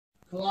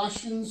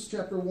Colossians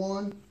chapter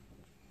 1.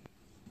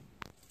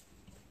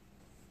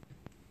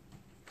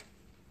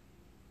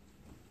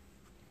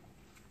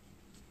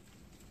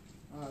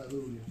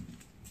 Hallelujah.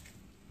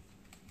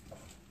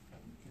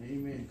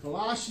 Amen.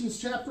 Colossians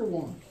chapter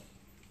 1.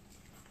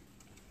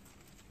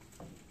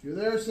 If you're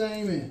there,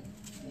 say amen.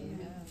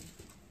 Amen.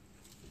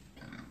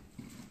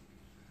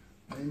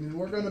 Amen.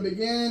 We're going to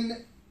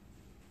begin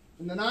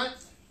in the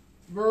 9th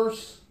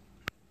verse.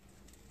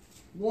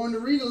 I'm going to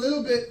read a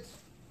little bit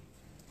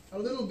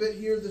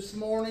here this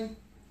morning.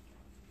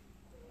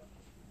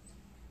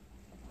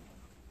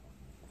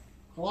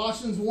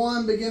 Colossians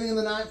 1, beginning in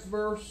the 9th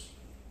verse.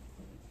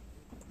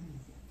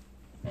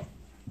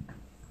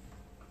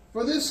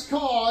 For this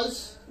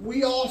cause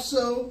we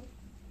also,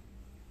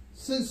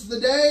 since the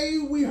day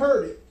we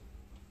heard it,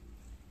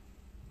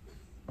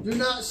 do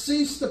not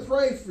cease to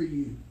pray for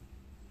you,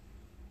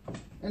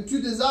 and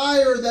to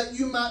desire that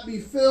you might be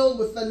filled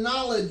with the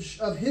knowledge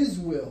of His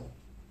will,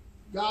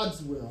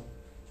 God's will,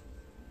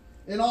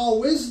 in all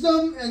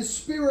wisdom and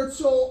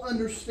spiritual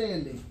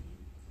understanding.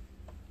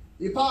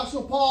 The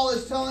Apostle Paul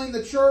is telling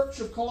the church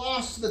of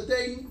Colossae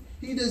that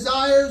he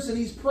desires, and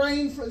he's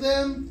praying for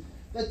them,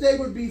 that they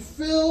would be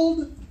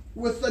filled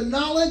with the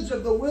knowledge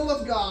of the will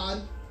of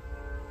God,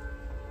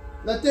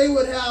 that they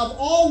would have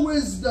all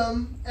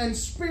wisdom and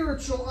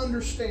spiritual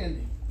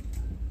understanding,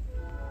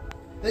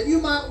 that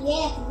you might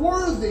walk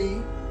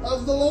worthy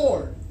of the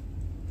Lord,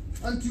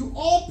 unto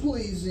all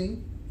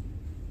pleasing,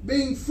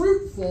 being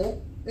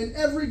fruitful in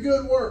every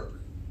good work,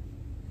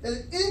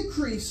 and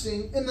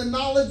increasing in the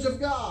knowledge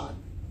of God.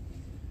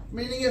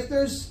 Meaning, if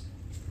there's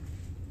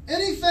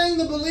anything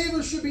the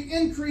believer should be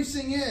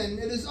increasing in,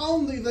 it is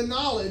only the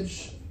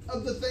knowledge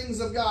of the things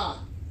of God.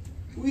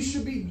 We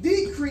should be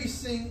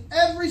decreasing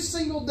every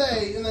single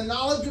day in the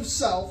knowledge of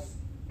self,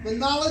 the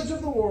knowledge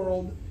of the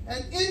world,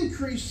 and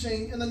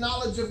increasing in the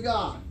knowledge of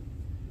God.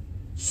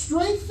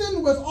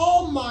 Strengthened with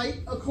all might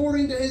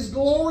according to His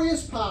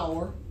glorious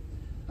power,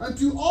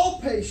 unto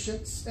all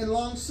patience and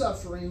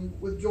long-suffering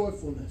with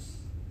joyfulness,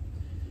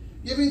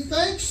 giving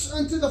thanks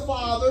unto the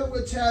Father,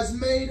 which has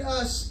made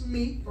us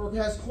meet, or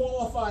has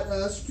qualified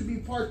us to be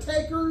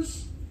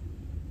partakers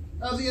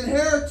of the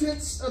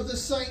inheritance of the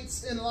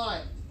saints in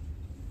light.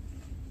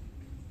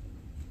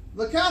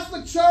 The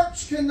Catholic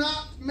Church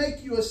cannot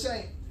make you a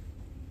saint.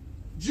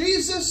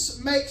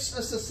 Jesus makes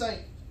us a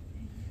saint.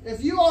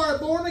 If you are a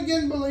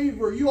born-again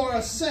believer, you are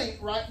a saint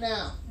right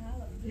now.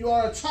 You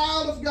are a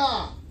child of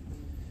God.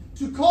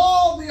 To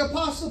call the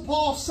Apostle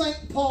Paul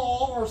Saint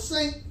Paul or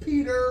Saint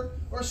Peter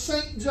or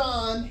Saint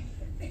John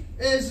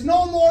is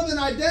no more than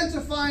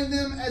identifying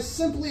them as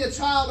simply a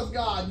child of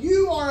God.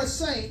 You are a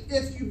saint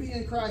if you be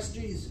in Christ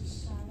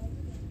Jesus.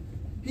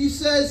 He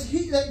says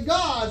that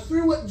God,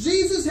 through what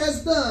Jesus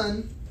has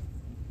done,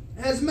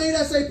 has made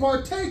us a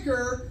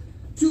partaker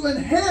to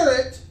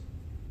inherit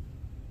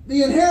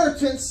the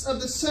inheritance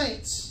of the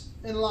saints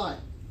in light,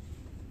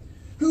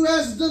 who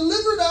has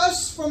delivered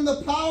us from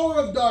the power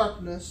of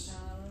darkness.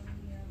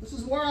 This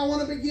is where I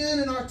want to begin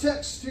in our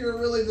text here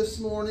really this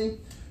morning.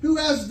 Who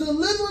has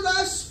delivered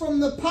us from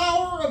the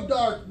power of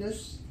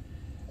darkness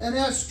and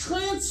has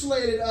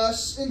translated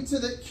us into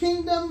the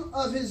kingdom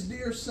of His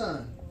dear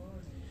Son,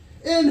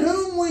 in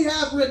whom we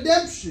have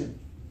redemption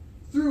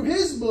through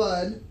His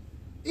blood,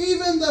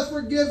 even the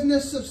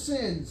forgiveness of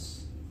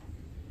sins,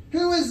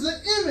 who is the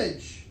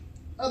image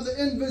of the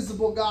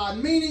invisible God.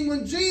 Meaning,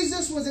 when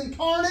Jesus was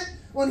incarnate,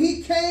 when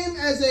He came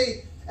as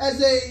a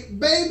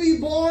baby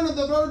born of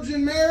the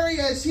Virgin Mary,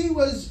 as He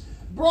was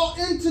brought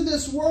into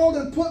this world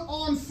and put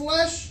on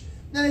flesh,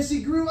 and as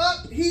He grew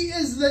up, He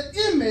is the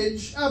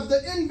image of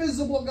the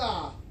invisible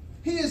God.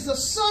 He is the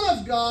Son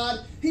of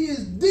God. He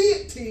is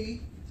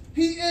deity.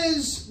 He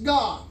is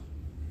God.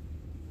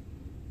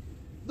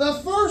 The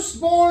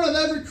firstborn of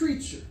every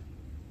creature.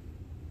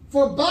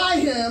 For by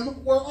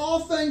Him were all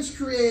things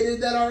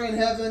created that are in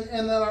heaven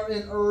and that are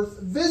in earth,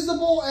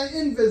 visible and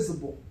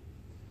invisible.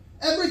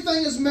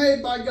 Everything is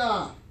made by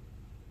God.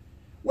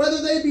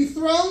 Whether they be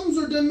thrones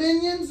or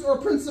dominions or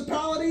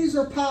principalities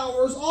or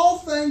powers, all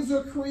things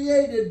are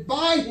created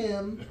by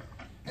Him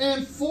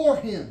and for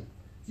Him.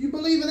 If you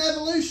believe in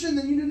evolution,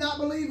 then you do not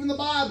believe in the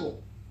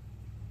Bible.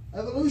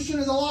 Evolution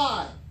is a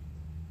lie.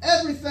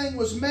 Everything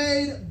was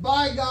made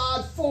by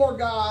God, for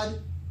God,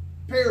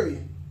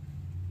 period.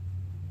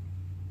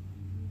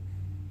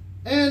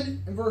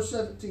 And in verse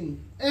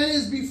 17, and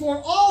is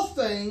before all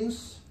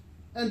things,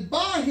 and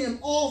by Him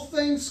all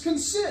things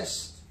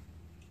consist.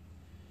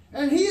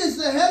 And He is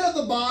the head of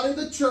the body,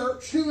 the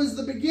church, who is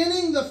the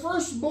beginning, the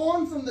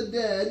firstborn from the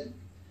dead,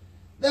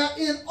 that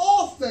in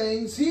all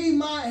things He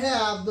might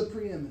have the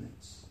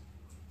preeminence.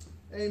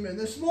 Amen.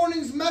 This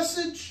morning's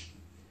message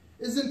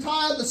is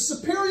entitled The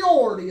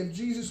Superiority of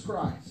Jesus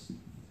Christ.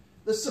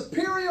 The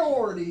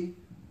superiority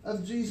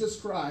of Jesus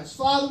Christ.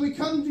 Father, we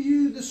come to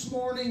You this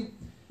morning.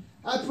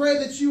 I pray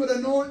that You would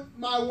anoint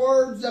my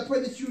words. I pray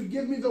that You would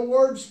give me the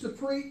words to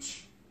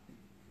preach.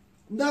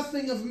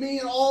 Nothing of me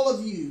and all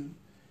of You.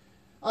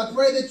 I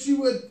pray that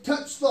You would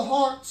touch the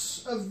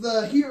hearts of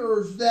the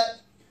hearers,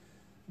 that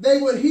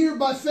they would hear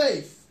by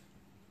faith,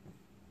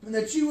 and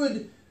that you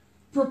would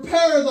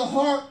prepare the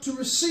heart to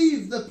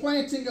receive the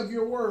planting of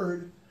your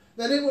word,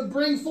 that it would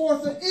bring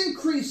forth an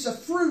increase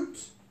of fruit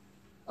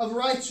of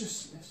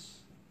righteousness.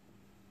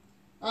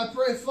 I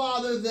pray,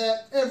 Father,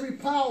 that every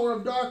power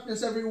of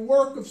darkness, every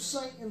work of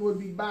Satan would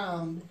be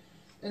bound.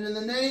 And in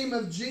the name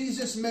of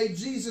Jesus, may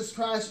Jesus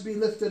Christ be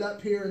lifted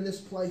up here in this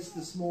place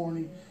this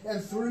morning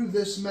and through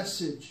this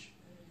message.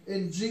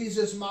 In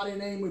Jesus' mighty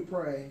name we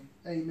pray.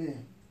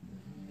 Amen.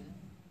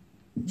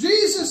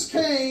 Jesus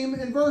came,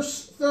 in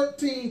verse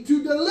 13,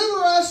 to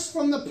deliver us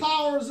from the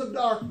powers of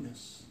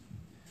darkness.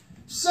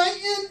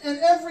 Satan and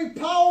every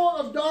power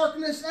of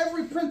darkness,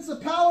 every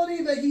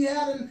principality that he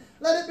had, and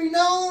let it be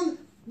known,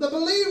 the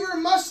believer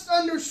must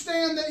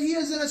understand that he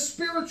is in a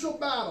spiritual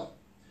battle.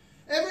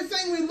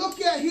 Everything we look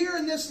at here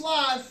in this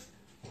life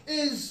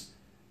is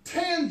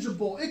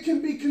tangible. It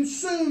can be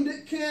consumed.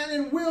 It can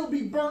and will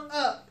be burnt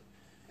up.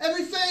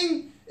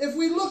 Everything, if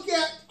we look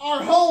at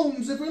our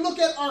homes, if we look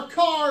at our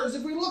cars,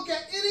 if we look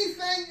at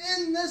anything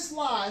in this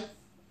life,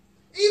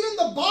 even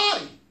the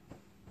body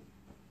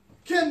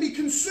can be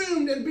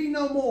consumed and be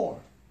no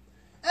more.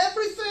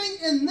 Everything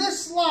in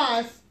this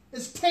life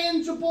is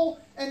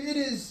tangible and it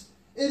is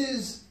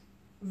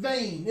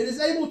vain. It is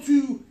able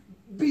to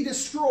be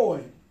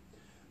destroyed.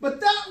 But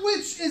that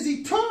which is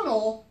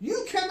eternal,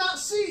 you cannot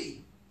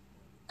see.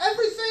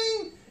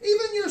 Everything,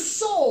 even your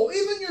soul,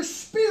 even your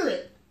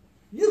spirit,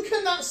 you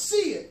cannot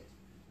see it.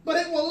 But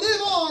it will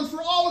live on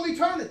for all of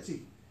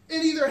eternity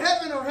in either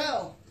heaven or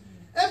hell.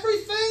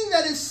 Everything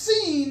that is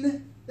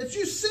seen, that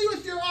you see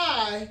with your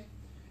eye,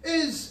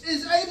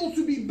 is able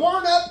to be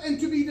burned up and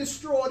to be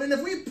destroyed. And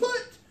if we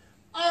put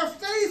our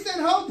faith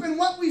and hope in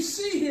what we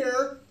see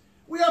here,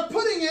 we are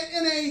putting it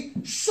in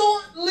a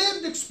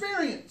short-lived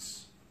experience.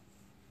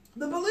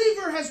 The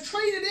believer has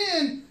traded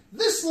in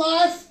this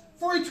life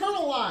for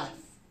eternal life.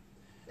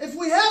 If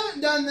we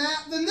haven't done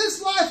that, then this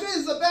life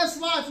is the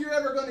best life you're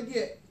ever going to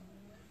get.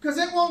 Because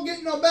it won't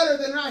get no better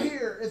than right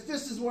here if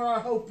this is where our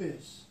hope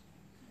is.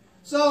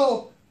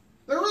 So,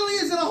 there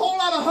really isn't a whole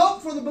lot of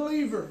hope for the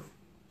believer.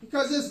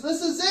 Because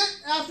this is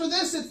it. After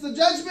this, it's the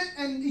judgment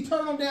and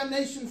eternal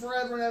damnation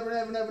forever and ever and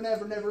ever and ever and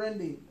ever, never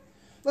ending.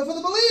 But for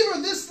the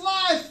believer, this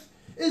life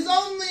is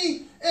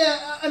only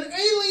an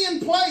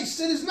alien place.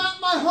 It is not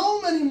my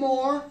home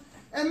anymore.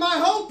 And my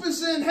hope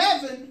is in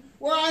heaven,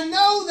 where I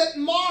know that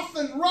moth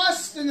and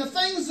rust and the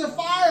things of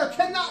fire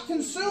cannot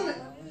consume it.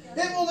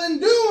 It will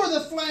endure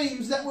the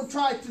flames that would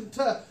try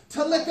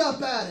to lick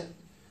up at it.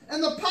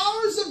 And the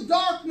powers of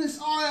darkness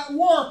are at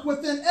work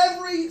within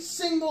every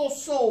single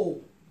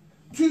soul.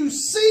 To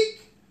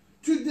seek,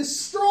 to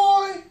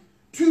destroy,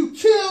 to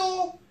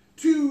kill,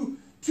 to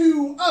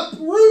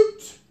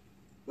uproot.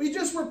 We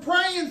just were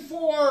praying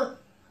for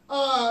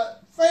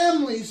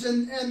families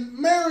and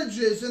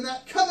marriages and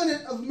that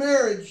covenant of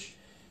marriage.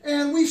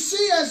 And we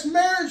see as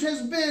marriage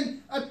has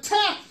been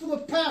attacked for the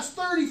past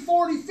 30,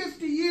 40,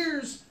 50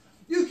 years,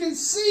 you can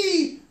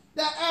see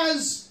that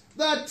as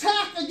the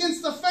attack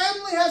against the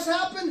family has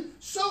happened,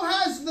 so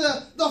has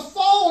the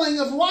falling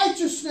of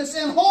righteousness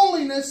and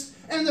holiness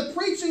and the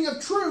preaching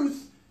of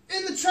truth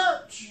in the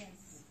church.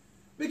 Yes.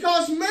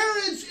 Because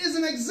marriage is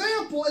an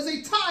example, is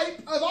a type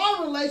of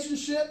our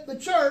relationship, the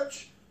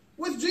church,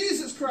 with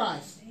Jesus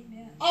Christ,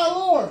 Amen. Our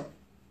Lord.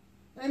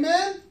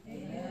 Amen?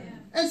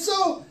 Amen. And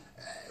so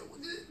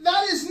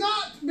that is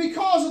not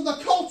because of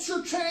the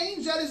culture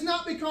change. That is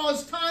not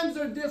because times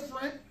are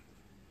different.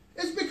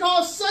 It's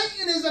because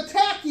Satan is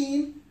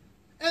attacking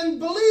and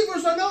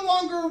believers are no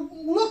longer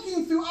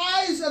looking through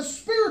eyes of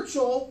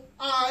spiritual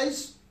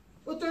eyes,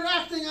 but they're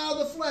acting out of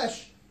the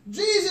flesh.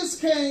 Jesus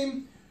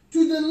came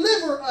to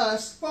deliver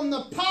us from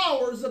the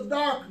powers of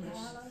darkness.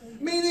 Hallelujah.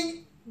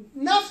 Meaning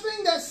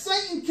nothing that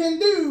Satan can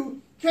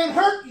do can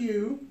hurt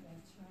you.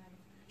 That's right.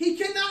 He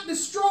cannot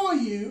destroy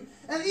you.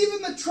 And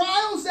even the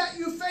trials that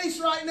you face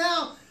right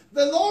now,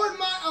 the Lord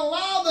might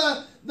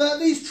allow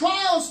these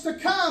trials to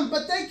come,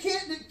 but they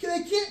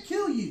can't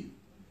kill you.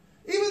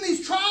 Even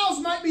these trials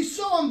might be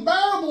so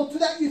unbearable to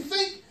that you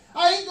think,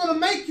 I ain't going to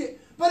make it.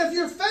 But if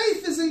your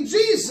faith is in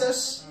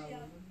Jesus,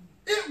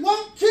 it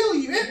won't kill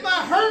you. It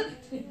might hurt.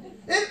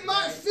 It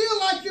might feel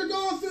like you're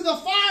going through the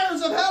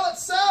fires of hell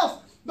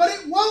itself, but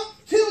it won't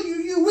kill you.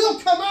 You will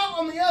come out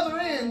on the other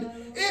end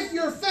if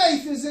your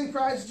faith is in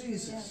Christ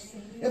Jesus.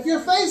 If your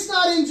faith's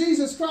not in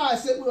Jesus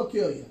Christ, it will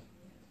kill you.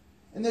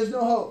 And there's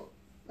no hope.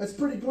 That's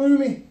pretty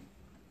gloomy.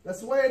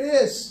 That's the way it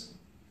is.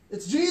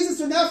 It's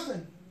Jesus or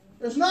nothing.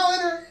 There's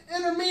no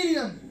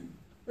intermedium.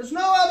 There's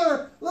no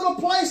other little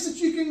place that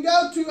you can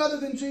go to other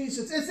than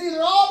Jesus. It's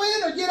either all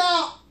in or get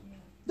out.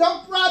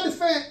 Don't ride the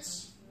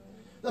fence.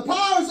 The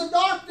powers of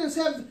darkness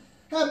have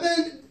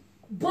been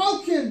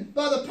broken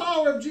by the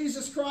power of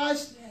Jesus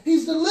Christ.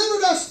 He's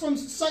delivered us from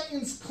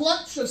Satan's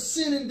clutch of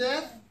sin and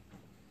death.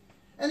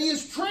 And He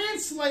has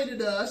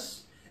translated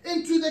us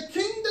into the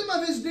kingdom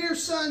of His dear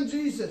Son,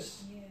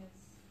 Jesus.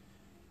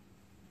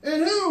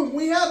 In whom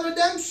we have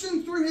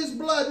redemption through His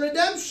blood.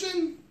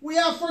 Redemption, we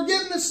have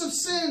forgiveness of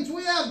sins.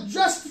 We have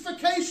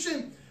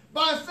justification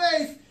by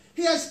faith.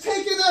 He has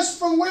taken us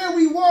from where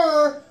we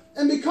were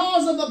And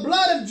because of the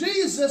blood of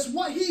Jesus,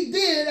 what he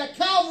did at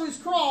Calvary's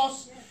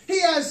cross, he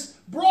has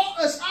brought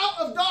us out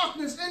of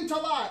darkness into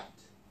light.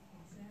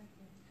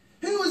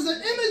 Who is the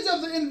image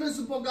of the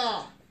invisible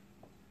God.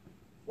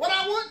 What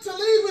I want to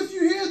leave with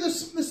you here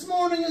this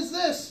morning is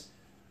this.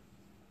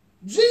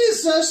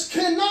 Jesus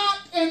cannot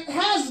and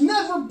has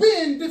never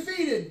been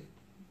defeated.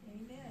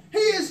 Amen. He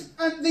is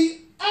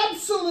the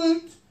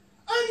absolute,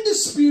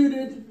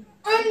 undisputed,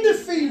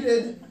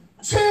 undefeated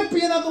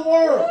champion of the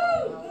world.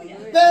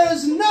 There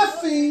is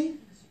nothing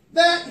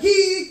that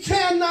he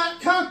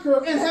cannot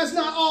conquer and has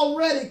not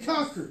already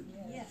conquered.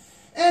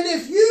 And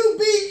if you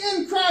be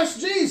in Christ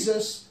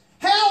Jesus,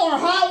 hell or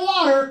high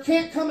water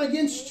can't come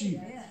against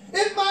you.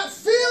 It might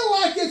feel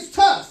like it's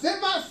tough. It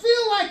might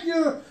feel like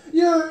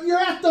you're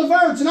at the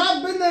verge. And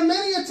I've been there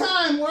many a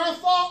time where I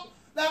thought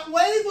that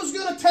wave was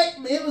going to take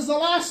me. It was the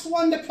last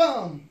one to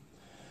come.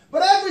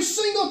 But every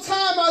single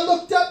time I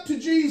looked up to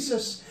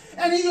Jesus,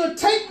 and he would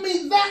take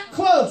me that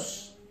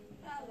close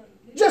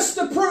just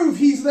to prove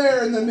he's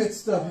there in the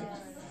midst of it.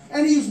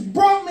 And he's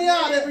brought me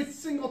out every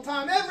single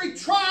time. Every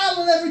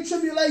trial and every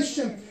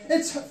tribulation.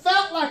 It's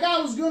felt like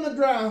I was going to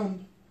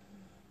drown.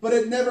 But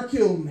it never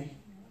killed me.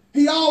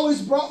 He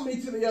always brought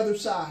me to the other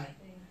side.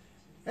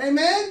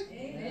 Amen?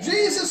 Amen.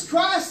 Jesus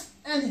Christ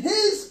and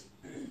his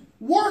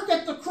work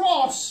at the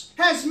cross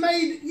has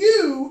made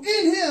you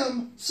in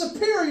him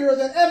superior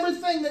than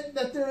everything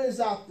that there is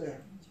out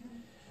there.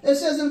 It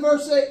says in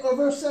verse 8 or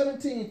verse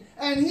 17,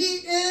 and he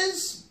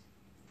is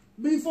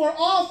before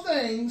all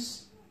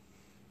things,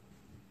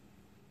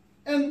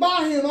 and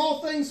by him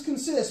all things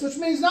consist. Which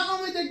means not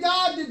only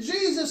did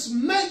Jesus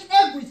make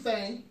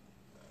everything,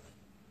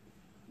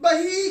 but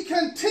he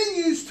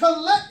continues to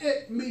let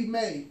it be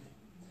made.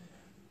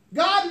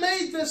 God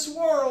made this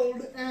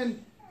world,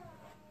 and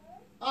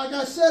like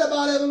I said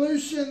about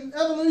evolution,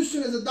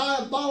 evolution is a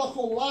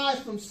diabolical lie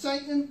from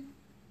Satan.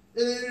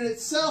 It in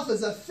itself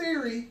is a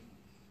theory.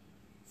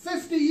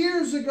 50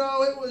 years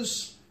ago, it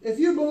was, if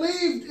you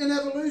believed in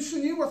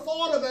evolution, you were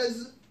thought of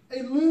as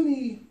a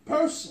loony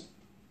person.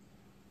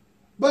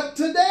 But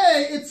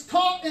today, it's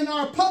taught in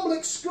our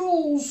public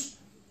schools,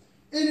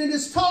 and it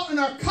is taught in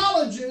our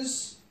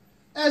colleges,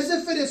 as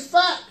if it is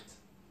fact.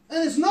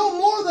 And it's no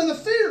more than a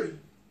theory.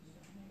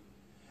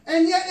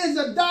 And yet it's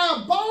a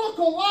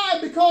diabolical lie,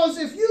 because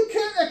if you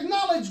can't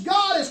acknowledge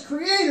God as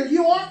creator,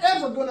 you aren't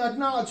ever going to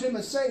acknowledge him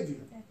as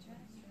Savior.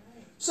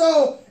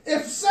 So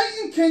if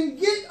Satan can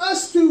get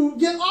us to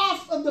get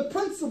off of the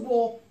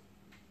principle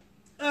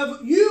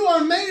of you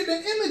are made in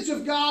the image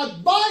of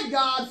God, by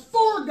God,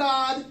 for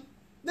God,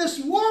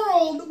 this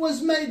world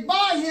was made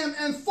by him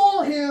and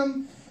for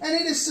him, and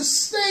it is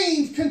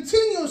sustained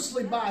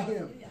continuously by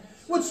him.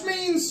 Which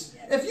means,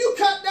 if you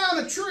cut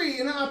down a tree,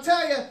 and I'll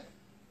tell you,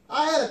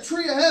 I had a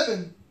tree of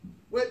heaven,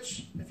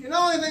 which, if you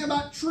know anything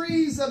about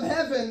trees of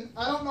heaven,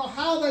 I don't know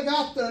how they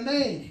got their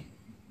name.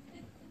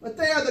 But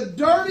they are the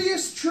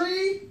dirtiest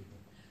tree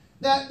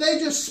that they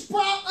just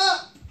sprout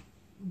up,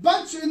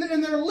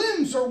 and their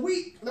limbs are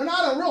weak. They're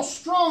not a real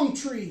strong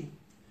tree.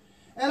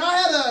 And I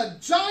had a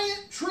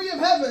giant tree of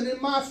heaven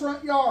in my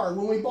front yard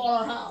when we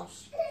bought our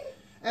house.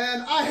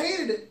 And I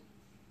hated it.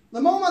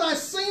 The moment I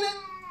seen it,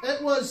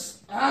 it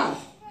was,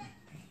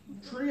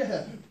 tree of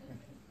heaven.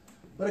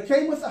 But it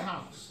came with the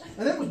house.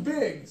 And it was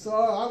big.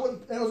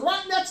 So and it was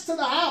right next to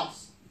the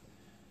house.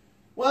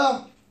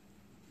 Well,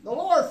 the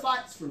Lord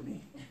fights for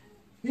me.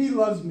 He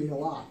loves me a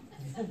lot.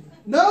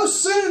 No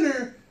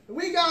sooner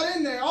we got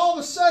in there, all of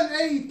a sudden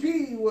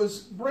AEP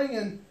was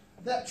bringing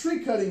that tree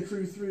cutting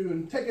crew through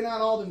and taking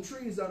out all them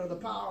trees under the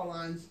power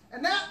lines.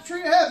 And that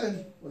tree of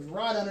heaven was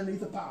right underneath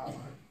the power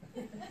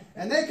line.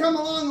 And they come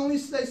along and they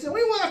said,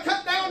 we want to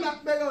cut down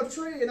that big old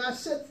tree. And I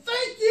said,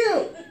 thank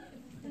you.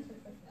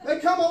 They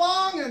come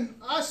along, and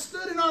I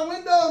stood in our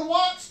window and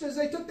watched as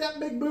they took that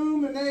big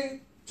boom and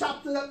they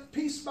chopped it up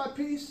piece by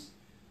piece,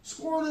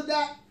 squirted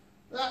that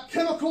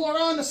chemical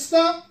around the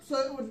stump so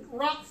it would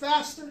rot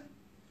faster.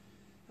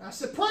 And I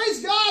said,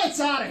 praise God, it's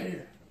out of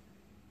here.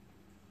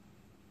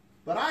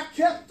 But I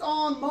kept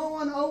on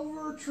mowing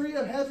over tree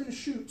of heaven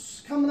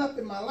shoots, coming up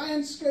in my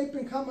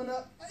landscaping, coming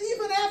up.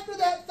 Even after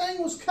that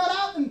thing was cut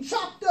out and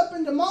chopped up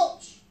into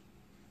mulch.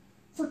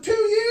 For 2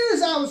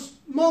 years I was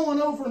mowing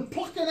over and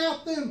plucking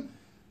out them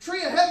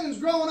tree of heavens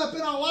growing up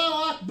in our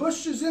lilac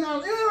bushes, they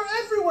were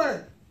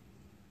everywhere.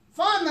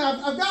 Finally,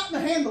 I've gotten a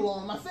handle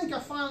on them. I think I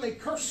finally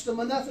cursed them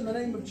enough in the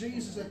name of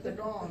Jesus that they're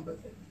gone.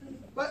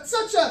 But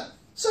such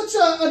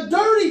a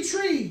dirty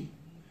tree.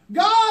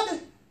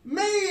 God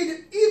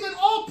made even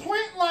all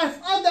plant life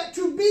of that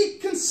to be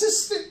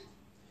consistent.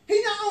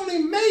 He not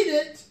only made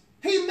it,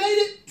 he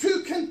made it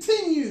to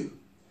continue.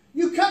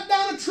 You cut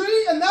down a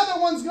tree,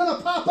 another one's going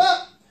to pop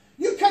up.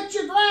 You cut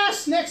your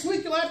grass, next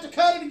week you'll have to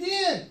cut it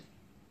again.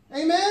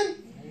 Amen?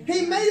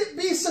 He made it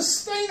be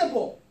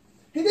sustainable.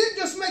 He didn't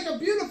just make a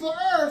beautiful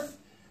earth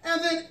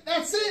and then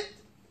that's it.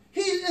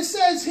 It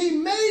says he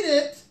made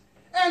it,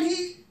 and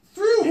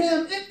through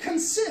him it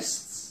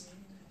consists.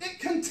 It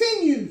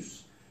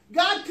continues.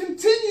 God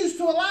continues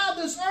to allow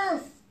this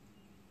earth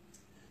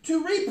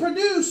to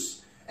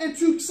reproduce and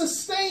to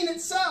sustain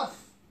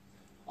itself.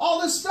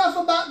 All this stuff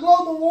about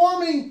global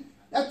warming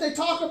that they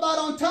talk about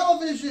on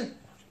television,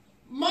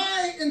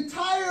 my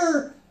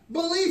entire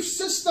belief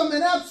system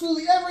in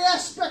absolutely every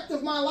aspect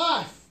of my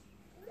life,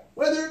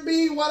 whether it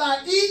be what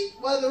I eat,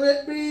 whether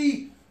it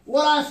be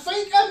what I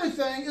think,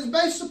 everything is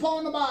based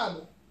upon the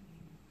Bible.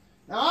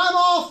 Now, I'm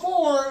all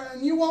for,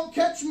 and you won't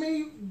catch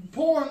me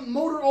pouring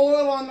motor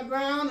oil on the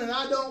ground, and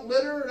I don't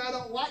litter, and I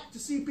don't like to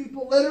see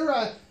people litter.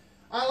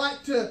 I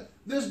like to,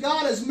 this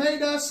God has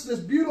made us this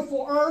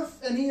beautiful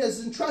earth, and He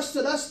has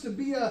entrusted us to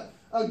be a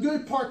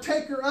good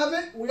partaker of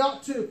it. We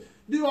ought to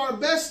do our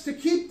best to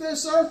keep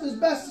this earth as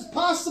best as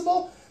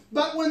possible.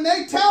 But when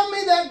they tell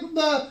me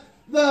that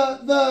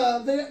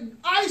the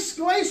ice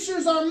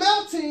glaciers are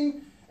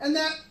melting, and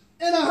that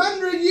in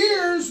 100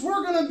 years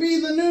we're going to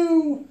be the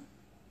new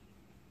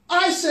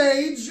Ice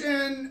Age,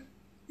 and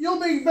you'll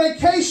be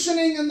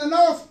vacationing in the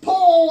North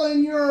Pole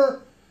and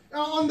you're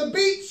on the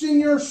beach in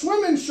your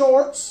swimming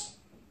shorts,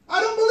 I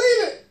don't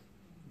believe it,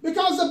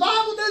 because the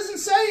Bible doesn't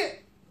say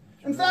it.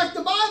 In fact,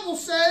 the Bible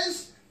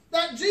says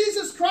that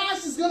Jesus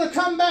Christ is going to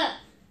come back.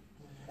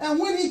 And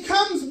when He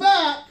comes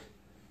back,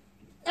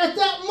 at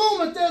that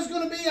moment there's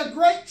going to be a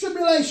great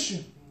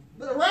tribulation.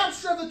 The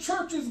rapture of the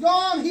church is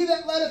gone. He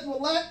that letteth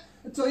will let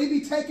until He be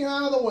taken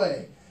out of the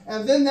way.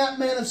 And then that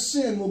man of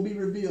sin will be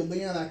revealed,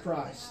 the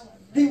Antichrist.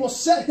 He will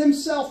set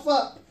himself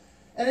up.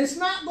 And it's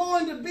not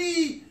going to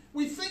be,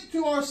 we think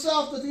to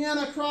ourselves that the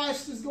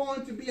Antichrist is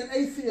going to be an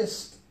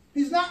atheist.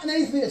 He's not an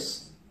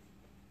atheist.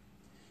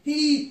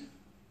 He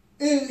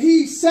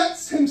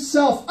sets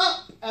himself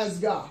up as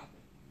God.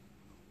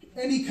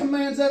 And he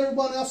commands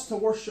everyone else to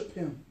worship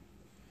him.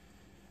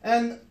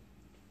 And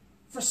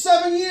for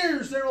 7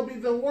 years there will be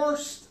the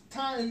worst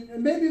time.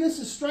 And maybe this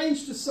is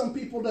strange to some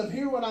people to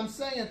hear what I'm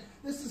saying.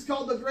 This is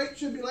called the Great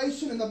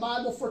Tribulation, and the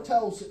Bible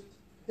foretells it.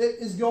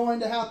 It is going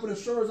to happen.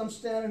 As sure as I'm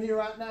standing here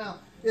right now,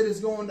 it is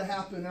going to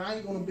happen. And I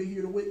ain't going to be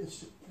here to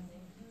witness it.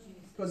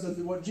 Because of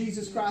what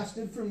Jesus Christ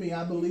did for me,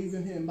 I believe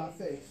in Him by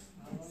faith.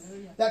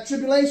 That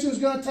tribulation is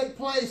going to take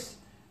place.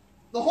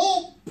 The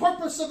whole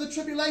purpose of the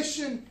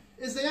tribulation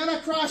is the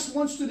Antichrist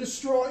wants to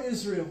destroy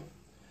Israel.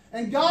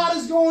 And God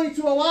is going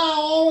to allow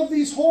all of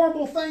these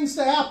horrible things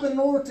to happen in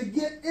order to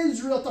get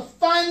Israel to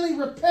finally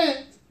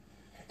repent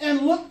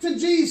and look to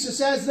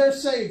Jesus as their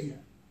Savior.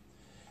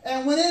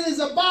 And when it is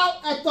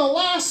about at the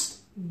last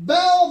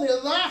bell, the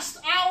last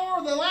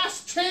hour, the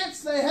last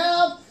chance they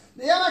have,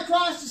 the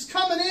Antichrist is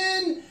coming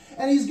in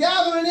and he's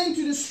gathering in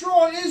to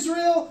destroy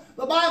Israel.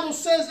 The Bible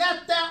says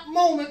at that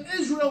moment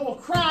Israel will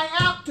cry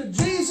out to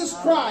Jesus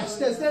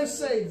Christ as their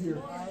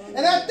Savior.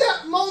 And at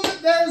that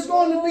moment there is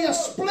going to be a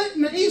split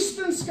in the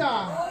eastern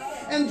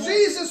sky. And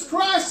Jesus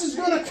Christ is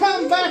going to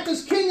come back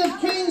as King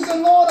of Kings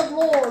and Lord of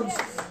Lords.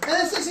 And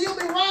it says He'll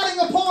be riding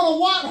upon a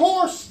white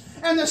horse,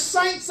 and the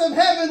saints of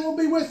heaven will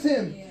be with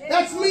Him.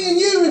 That's me and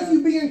you if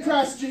you be in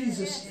Christ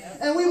Jesus.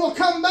 And we will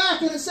come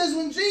back, and it says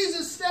when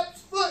Jesus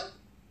steps foot,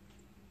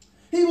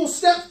 He will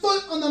step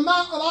foot on the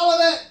Mount of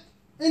Olivet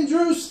in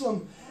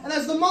Jerusalem. And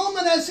as the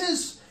moment as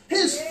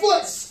His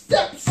foot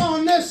steps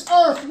on this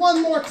earth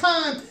one more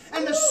time,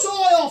 and the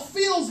soil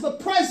feels the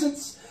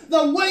presence,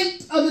 the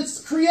weight of its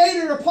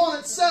Creator upon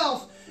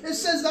itself, it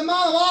says the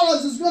Mount of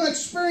Olives is going to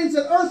experience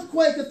an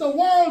earthquake that the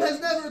world has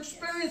never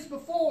experienced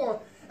before.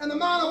 And the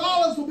Mount of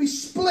Olives will be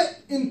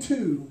split in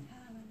two.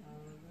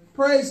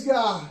 Praise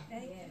God.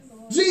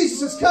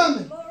 Jesus is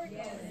coming.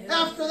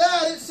 After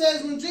that, it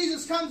says when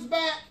Jesus comes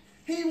back,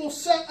 He will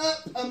set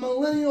up a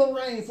millennial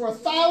reign. For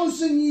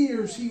 1,000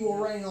 years He will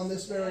reign on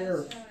this very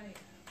earth.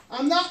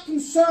 I'm not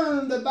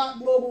concerned about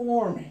global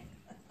warming,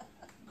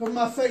 because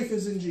my faith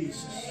is in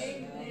Jesus.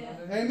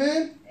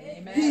 Amen?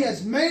 Amen? He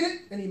has made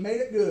it, and He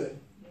made it good.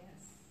 Yes.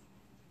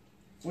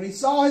 When He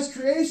saw His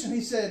creation,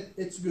 He said,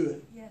 it's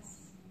good. Yes.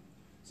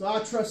 So I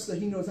trust that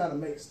He knows how to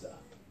make stuff.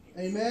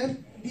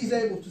 Amen? He's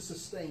able to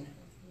sustain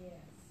it. Yes.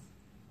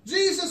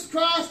 Jesus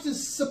Christ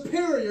is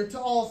superior to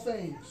all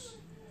things.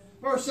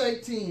 Verse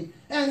 18.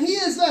 And He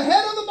is the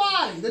head of the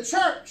body, the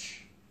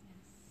church,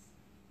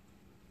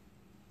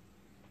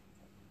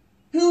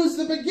 who is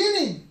the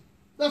beginning,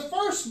 the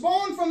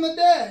firstborn from the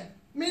dead.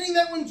 Meaning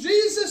that when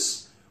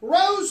Jesus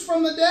rose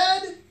from the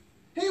dead,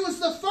 He was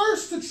the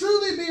first to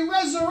truly be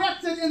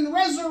resurrected in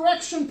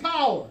resurrection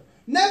power,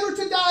 never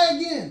to die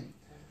again.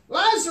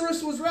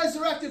 Lazarus was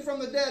resurrected from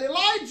the dead.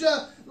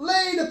 Elijah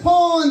laid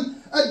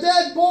upon a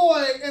dead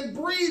boy and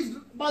breathed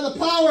by the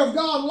power of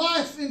God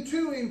life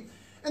into him.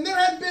 And there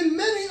had been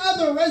many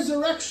other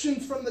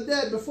resurrections from the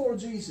dead before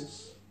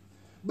Jesus,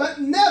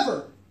 but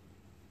never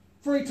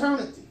for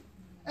eternity.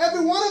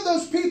 Every one of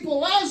those people,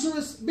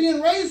 Lazarus being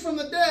raised from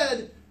the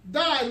dead,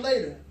 died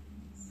later.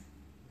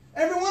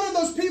 Every one of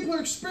those people who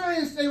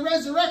experienced a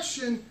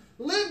resurrection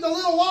lived a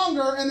little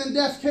longer, and then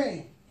death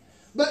came.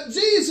 But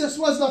Jesus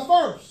was the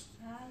first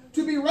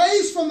to be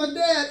raised from the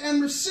dead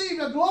and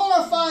received a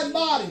glorified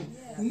body,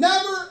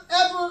 never,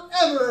 ever,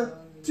 ever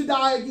to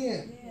die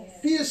again.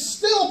 He is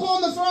still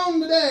upon the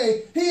throne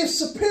today. He is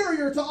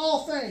superior to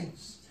all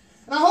things.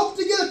 And I hope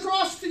to get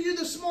across to you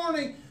this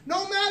morning,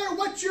 no matter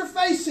what you're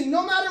facing,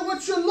 no matter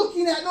what you're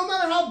looking at, no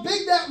matter how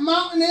big that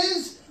mountain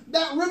is,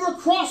 that river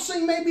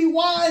crossing may be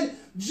wide,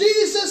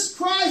 Jesus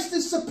Christ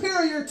is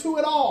superior to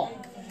it all.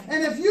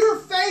 And if your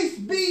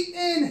faith be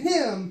in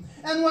Him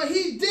and what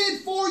He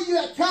did for you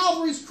at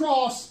Calvary's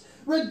cross,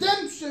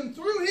 redemption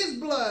through His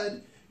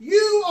blood,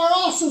 you are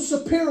also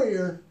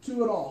superior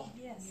to it all.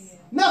 Yes.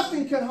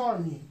 Nothing can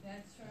harm you.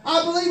 That's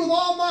right. I believe with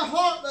all my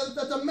heart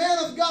that the man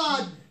of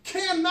God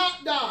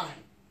cannot die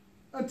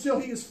until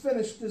he has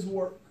finished his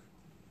work.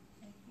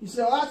 You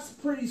say, well, that's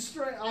pretty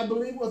straight. I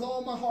believe with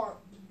all my heart.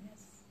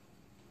 Yes.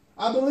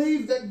 I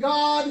believe that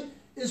God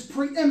is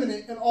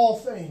preeminent in all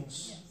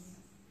things. Yes.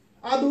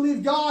 I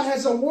believe God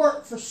has a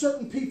work for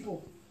certain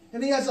people.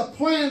 And He has a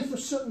plan for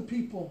certain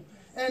people.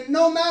 And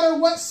no matter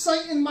what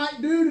Satan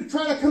might do to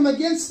try to come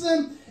against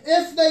them,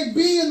 if they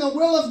be in the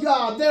will of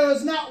God, there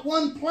is not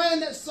one plan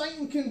that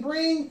Satan can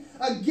bring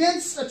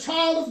against a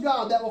child of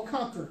God that will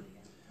conquer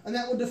and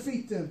that will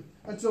defeat them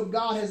until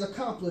God has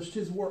accomplished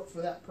His work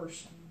for that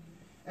person.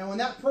 And when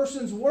that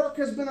person's work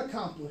has been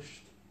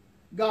accomplished,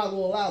 God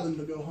will allow them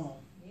to go home.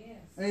 Yes.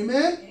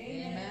 Amen?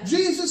 Amen?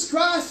 Jesus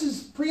Christ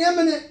is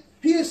preeminent.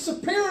 He is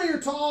superior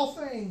to all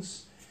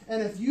things.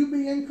 And if you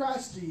be in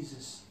Christ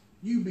Jesus,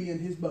 you be in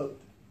His boat.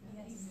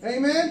 Yes.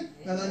 Amen?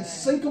 An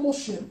unsinkable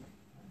ship.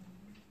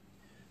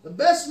 The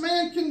best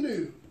man can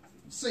do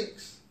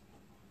sinks.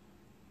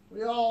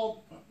 We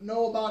all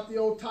know about the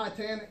old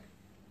Titanic.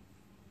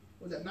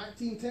 Was that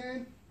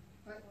 1910?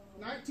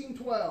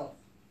 1912.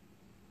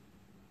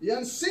 The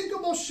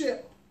unsinkable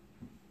ship.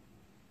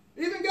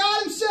 Even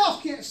God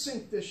Himself can't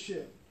sink this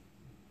ship.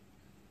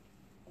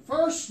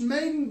 First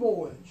maiden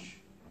voyage.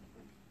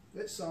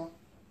 It sunk.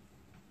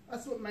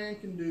 That's what man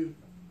can do.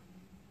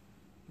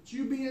 But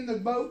you be in the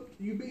boat,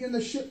 you be in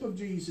the ship of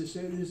Jesus,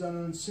 it is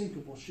an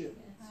unsinkable ship.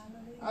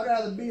 I'd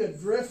rather be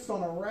adrift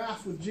on a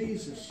raft with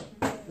Jesus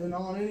than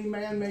on any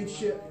man-made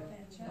ship.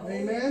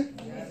 Amen?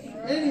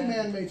 Any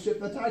man-made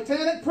ship. The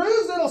Titanic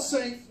proves it'll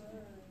sink.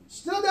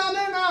 Still down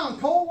there now in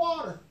cold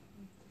water.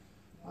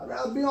 I'd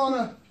rather be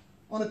on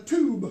a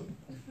tube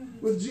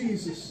with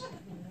Jesus.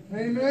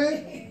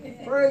 Amen?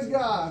 Praise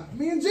God.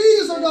 Me and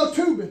Jesus will go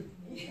tubing.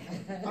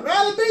 I'd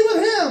rather be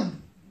with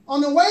Him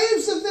on the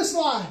waves of this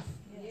life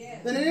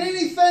than in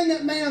anything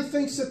that man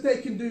thinks that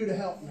they can do to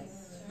help me.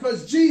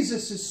 Because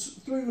Jesus is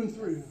through and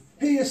through.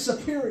 He is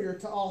superior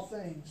to all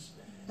things.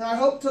 And I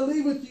hope to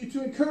leave with you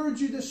to encourage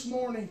you this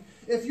morning.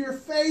 If your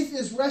faith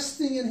is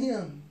resting in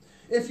Him,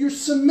 if you're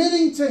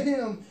submitting to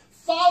Him,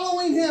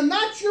 following Him,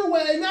 not your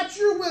way, not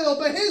your will,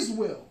 but His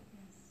will,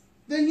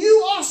 then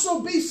you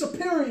also be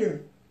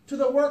superior to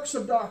the works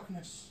of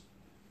darkness.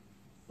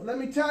 But let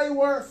me tell you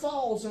where it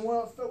falls and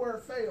where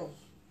it fails.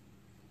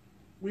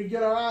 We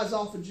get our eyes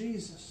off of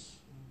Jesus.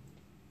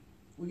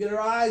 We get our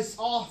eyes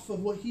off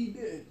of what He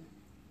did.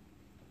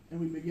 And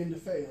we begin to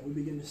fail. We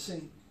begin to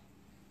sink.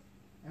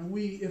 And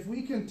if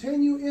we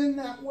continue in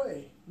that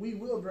way, we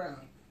will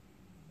drown.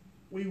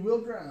 We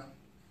will drown.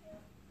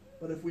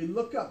 But if we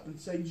look up and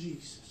say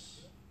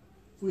Jesus,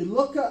 if we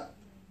look up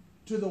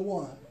to the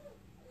one,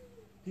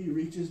 He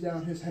reaches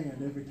down His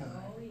hand every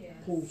time.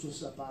 Pulls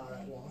us up out of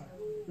that water.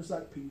 Just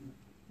like Peter.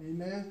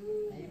 Amen?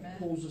 Amen?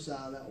 Pulls us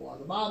out of that water.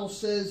 The Bible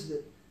says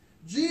that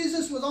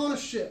Jesus was on a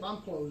ship.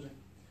 I'm closing.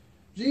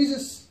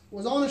 Jesus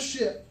was on a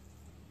ship,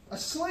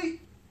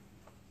 asleep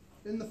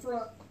in the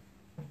front.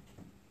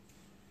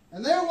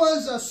 And there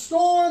was a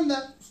storm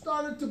that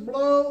started to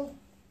blow.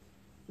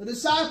 The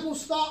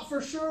disciples thought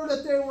for sure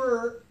that they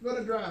were going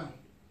to drown.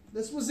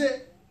 This was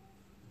it.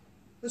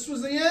 This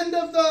was the end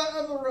of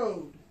the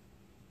road.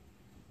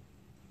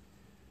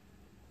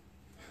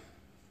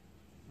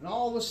 And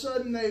all of a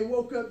sudden they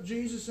woke up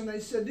Jesus and they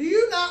said, "Do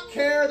you not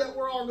care that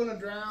we're all going to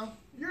drown?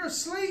 You're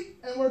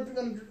asleep and we're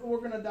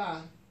going to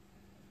die."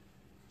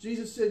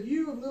 Jesus said,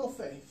 "You of little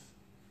faith."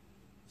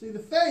 See, the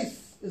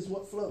faith is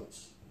what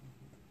floats.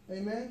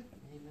 Amen?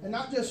 And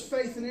not just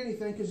faith in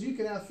anything, because you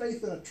can have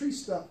faith in a tree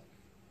stump.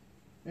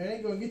 And it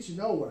ain't going to get you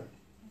nowhere.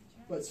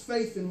 But it's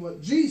faith in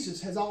what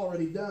Jesus has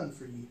already done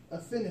for you. A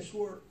finished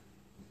work.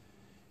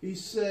 He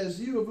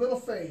says, "You of little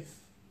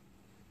faith."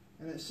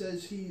 And it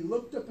says He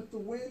looked up at the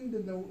wind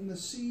and the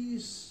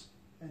seas,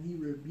 and He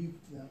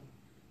rebuked them.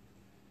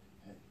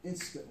 And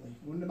instantly.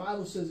 When the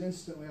Bible says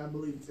instantly, I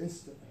believe it's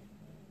instantly.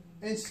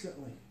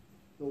 Instantly.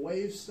 The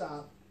waves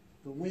stopped.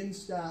 The wind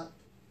stopped.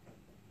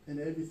 And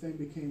everything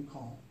became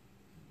calm.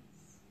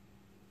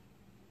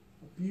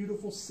 A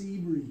beautiful sea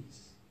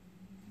breeze.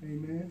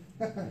 Amen?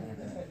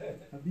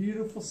 A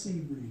beautiful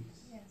sea breeze.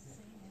 Yes,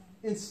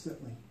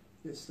 instantly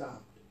it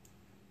stopped.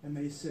 And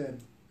they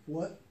said,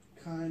 "What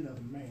kind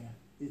of man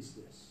is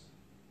this?"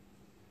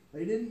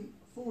 They didn't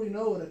fully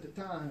know it at the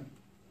time.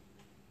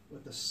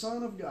 But the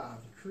Son of God,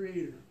 the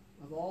Creator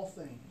of all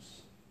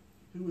things,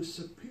 who is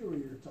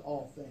superior to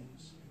all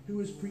things, who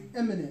is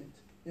preeminent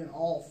in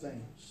all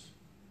things,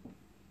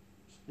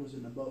 was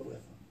in the boat with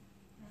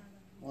them.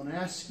 I want to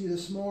ask you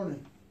this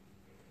morning,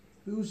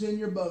 who's in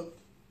your boat?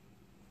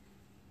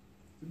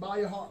 Bow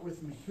your heart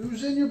with me.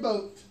 Who's in your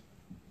boat?